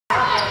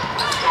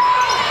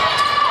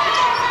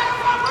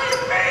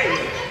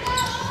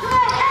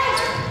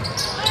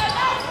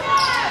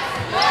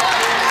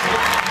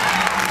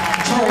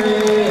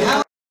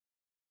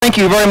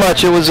thank you very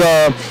much. It was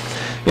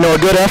you know, a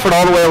good effort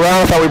all the way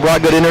around. I thought we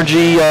brought good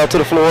energy to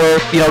the floor,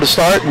 you know, to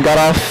start, and got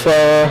off,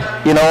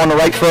 you know, on the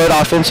right foot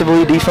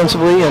offensively,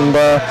 defensively, and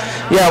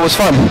yeah, it was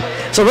fun.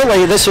 So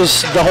really, this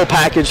was the whole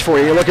package for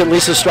you. You look at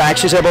Lisa Strack.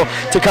 She's able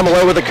to come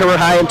away with a career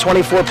high in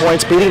 24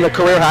 points, beating the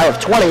career high of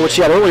 20, which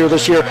she had earlier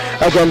this year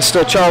against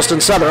Charleston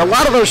Southern. A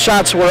lot of those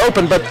shots were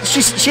open, but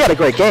she had a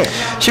great game.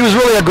 She was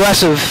really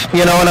aggressive,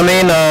 you know what I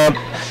mean?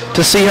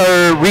 To see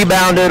her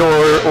rebound it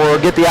or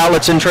get the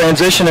outlets in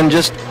transition and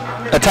just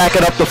attack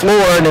it up the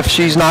floor, and if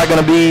she's not going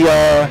to be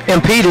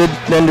impeded,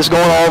 then just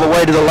going all the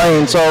way to the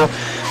lane. So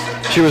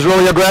she was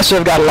really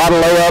aggressive, got a lot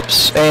of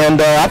layups, and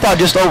I thought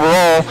just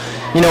overall,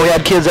 you know, we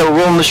had kids that were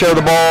willing to share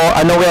the ball.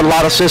 I know we had a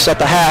lot of assists at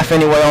the half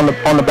anyway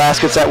on the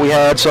baskets that we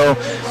had. So,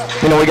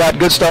 you know, we got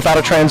good stuff out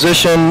of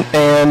transition,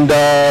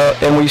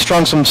 and we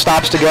strung some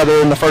stops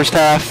together in the first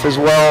half as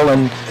well,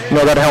 and you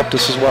know, that helped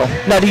us as well.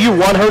 Now, do you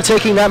want her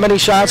taking that many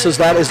shots? Is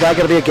that going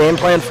to be a game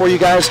plan for you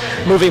guys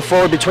moving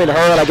forward between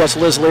her and I guess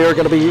Liz Leer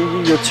going to be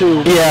your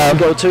two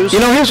go-tos?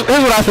 You know, here's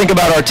what I think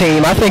about our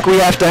team. I think we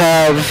have to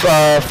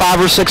have 5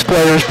 or 6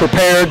 players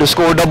prepared to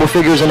score double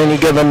figures in any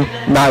given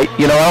night.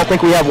 You know, I don't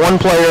think we have one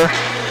player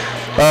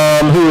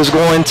who is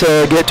going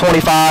to get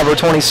 25 or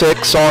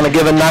 26 on a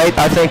given night.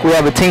 I think we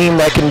have a team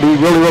that can be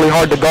really, really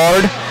hard to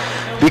guard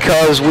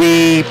because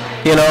we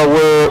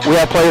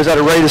have players that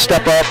are ready to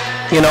step up,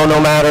 you know,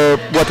 no matter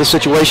what the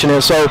situation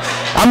is. So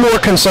I'm more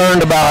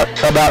concerned about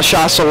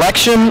shot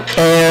selection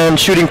and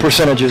shooting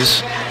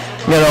percentages.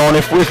 You know, and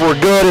if we're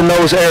good in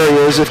those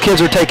areas, if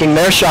kids are taking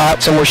their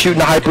shots and we're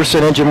shooting a high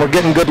percentage and we're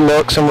getting good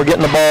looks and we're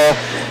getting the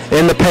ball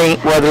in the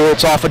paint, whether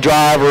it's off a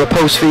drive or a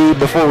post feed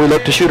before we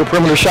look to shoot a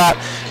perimeter shot,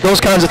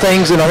 those kinds of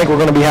things, then I think we're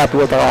going to be happy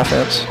with our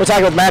offense. We're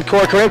talking with Matt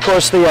Corkery, of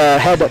course, the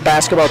head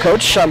basketball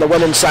coach on the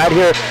women's side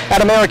here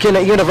at American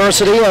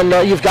University,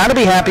 and you've got to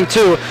be happy,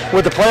 too,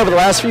 with the play over the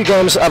last few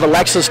games of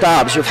Alexis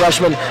Dobbs, your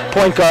freshman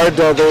point guard,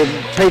 the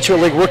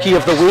Patriot League Rookie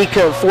of the Week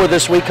for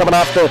this week, coming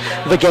off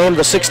the game,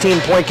 the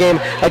 16-point game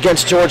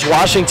against George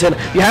Washington.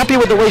 You happy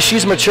with the way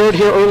she's matured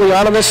here early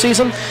on in this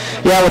season?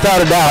 Yeah,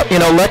 without a doubt. You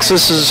know,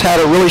 Alexis has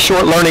had a really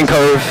short learning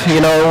curve.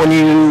 You know,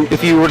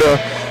 if you were to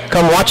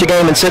come watch a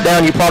game and sit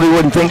down, you probably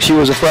wouldn't think she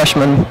was a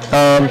freshman.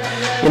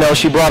 You know,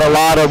 she brought a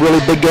lot of really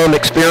big game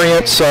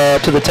experience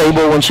to the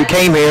table when she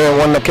came here and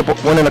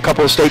winning a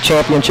couple of state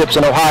championships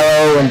in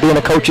Ohio and being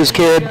a coach's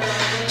kid.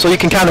 So you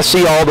can kind of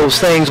see all those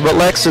things. But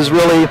Lex has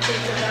really,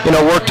 you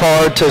know, worked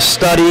hard to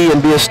study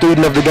and be a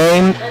student of the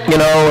game, you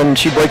know, and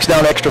she breaks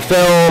down extra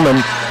film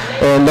and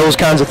those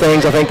kinds of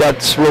things. I think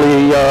that's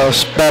really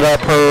sped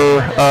up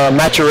her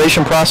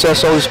maturation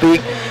process, so to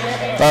speak.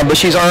 But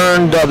she's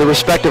earned the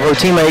respect of her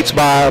teammates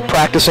by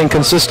practicing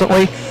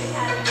consistently,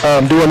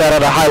 doing that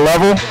at a high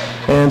level.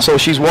 And so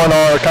she's won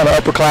our kind of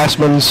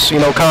upperclassmen's, you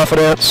know,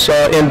 confidence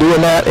in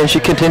doing that, and she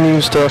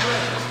continues to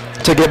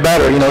get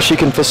better. You know, she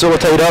can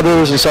facilitate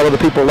others and set other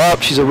people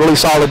up. She's a really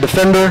solid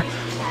defender,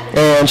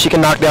 and she can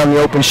knock down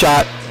the open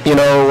shot, you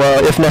know,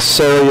 if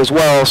necessary as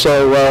well.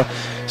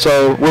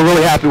 So we're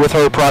really happy with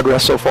her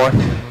progress so far.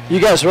 You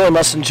guys really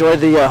must enjoy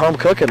the home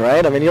cooking,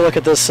 right? I mean, you look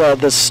at this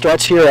this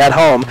stretch here at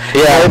home.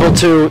 Yeah. You're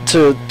able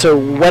to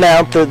win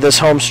out this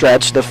home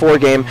stretch, the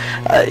 4-game.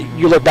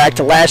 You look back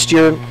to last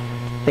year,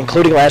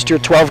 including last year,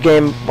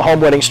 12-game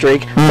home winning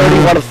streak,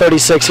 31 of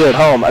 36 here at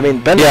home. I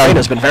mean, Ben Marine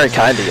has been very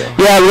kind to you.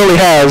 Yeah, it really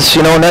has.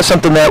 You know, and that's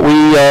something that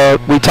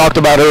we talked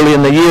about early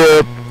in the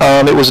year.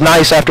 It was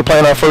nice after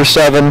playing our first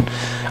 7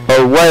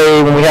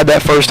 away when we had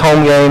that first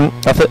home game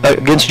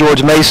against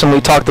George Mason.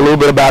 We talked a little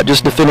bit about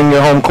just defending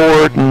your home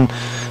court and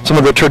some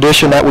of the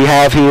tradition that we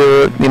have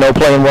here, you know,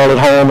 playing well at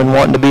home and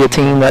wanting to be a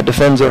team that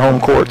defends their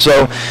home court.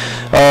 So,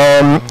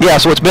 yeah,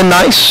 so it's been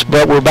nice,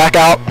 but we're back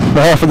out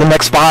for the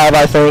next 5,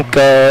 I think,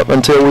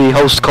 until we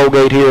host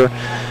Colgate here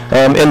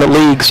in the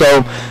league.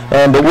 So,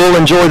 but we'll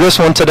enjoy this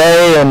one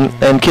today,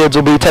 and kids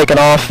will be taking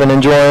off and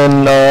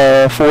enjoying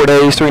 4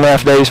 days,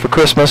 3.5 days for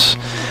Christmas.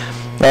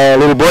 A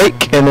little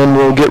break, and then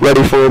we'll get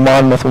ready for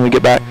Monmouth when we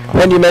get back.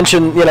 And you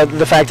mentioned, you know,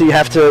 the fact that you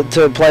have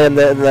to play in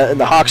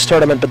the Hawks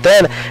tournament, but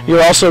then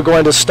you're also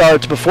going to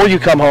start, before you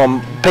come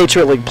home,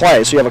 Patriot League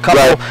play. So you have a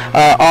couple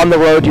on the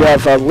road. You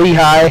have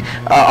Lehigh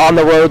on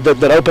the road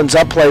that opens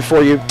up play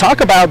for you.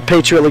 Talk about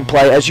Patriot League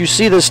play as you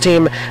see this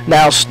team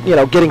now, you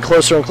know, getting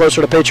closer and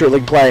closer to Patriot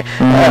League play.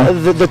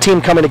 The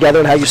team coming together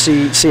and how you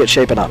see it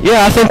shaping up.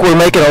 Yeah, I think we're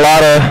making a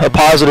lot of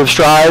positive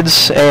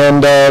strides,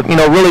 and you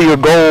know, really your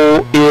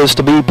goal is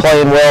to be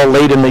playing well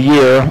late in the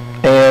year,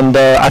 and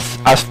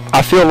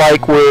I feel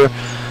like we're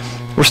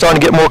starting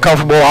to get more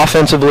comfortable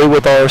offensively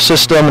with our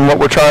system and what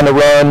we're trying to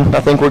run. I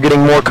think we're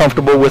getting more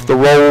comfortable with the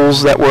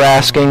roles that we're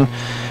asking,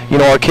 you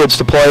know, our kids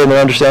to play, and they're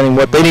understanding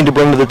what they need to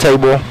bring to the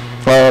table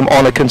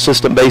on a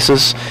consistent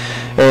basis.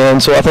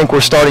 And so I think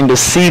we're starting to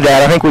see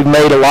that. I think we've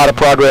made a lot of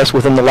progress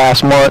within the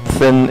last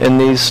month in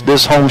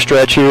this home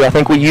stretch here. I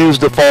think we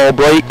used the fall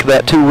break,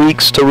 that 2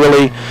 weeks, to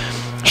really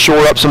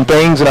shore up some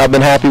things, and I've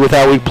been happy with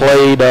how we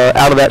played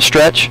out of that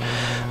stretch.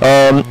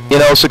 You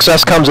know,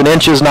 success comes in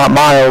inches, not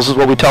miles, is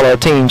what we tell our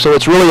team. So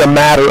it's really a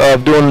matter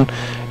of doing,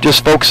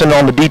 just focusing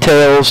on the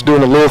details,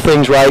 doing the little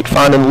things right,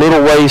 finding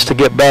little ways to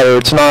get better.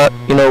 It's not,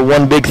 you know,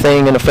 one big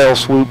thing in a fell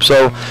swoop.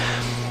 So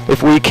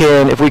if we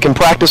can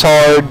practice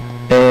hard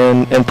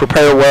and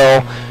prepare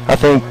well, I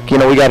think, you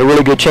know, we got a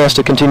really good chance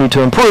to continue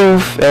to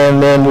improve,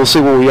 and then we'll see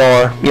where we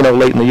are, you know,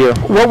 late in the year.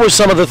 What were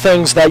some of the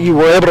things that you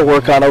were able to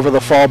work on over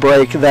the fall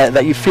break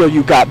that you feel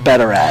you got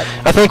better at?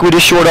 I think we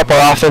just shored up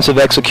our offensive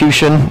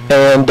execution,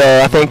 and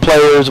I think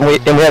players, and we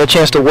had a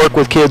chance to work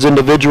with kids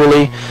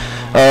individually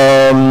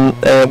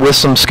with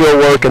some skill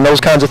work and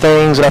those kinds of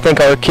things, and I think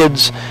our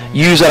kids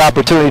use that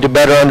opportunity to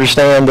better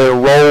understand their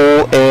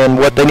role and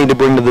what they need to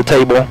bring to the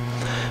table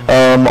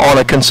on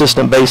a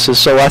consistent basis.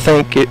 So I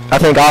think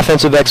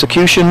offensive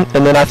execution,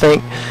 and then I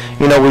think,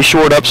 you know, we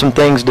shored up some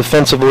things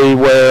defensively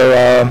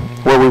where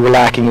we were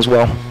lacking as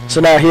well. So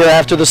now here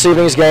after this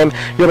evening's game,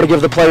 you're able to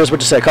give the players,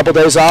 what'd you say, a couple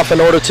days off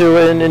in order to?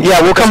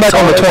 Yeah, we'll come back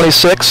on the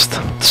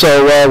 26th.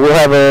 So we'll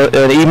have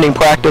an evening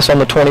practice on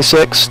the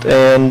 26th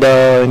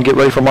and get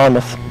ready for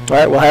Monmouth. All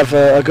right, we'll have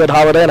a good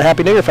holiday and a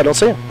Happy New Year if I don't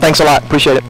see you. Thanks a lot. Appreciate it.